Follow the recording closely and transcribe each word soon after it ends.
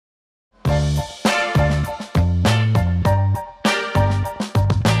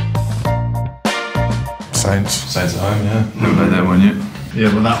Saints. Saints at home, yeah. Never played them, weren't you?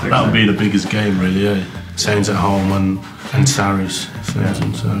 Yeah, well that would be the biggest game really, yeah. Saints at home and Sarries. Saints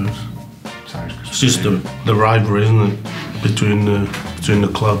and Sarries. It's just the rivalry, isn't it? Between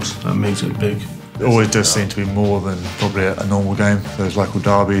the clubs that makes it big. It always does seem to be more than probably a normal game. Those local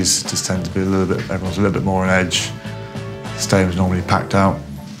derbies just tend to be everyone's a little bit more on edge. The stadium's normally packed out.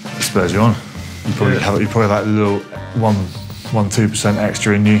 It spurs you on. You probably have that little 1-2%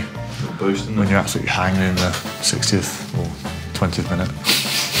 extra in you Boost, when you're absolutely hanging in the 60th or 20th minute.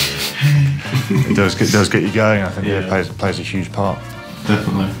 It does get you going. I think it plays a huge part.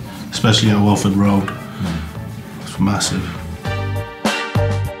 Definitely, especially at Welford Road. It's massive.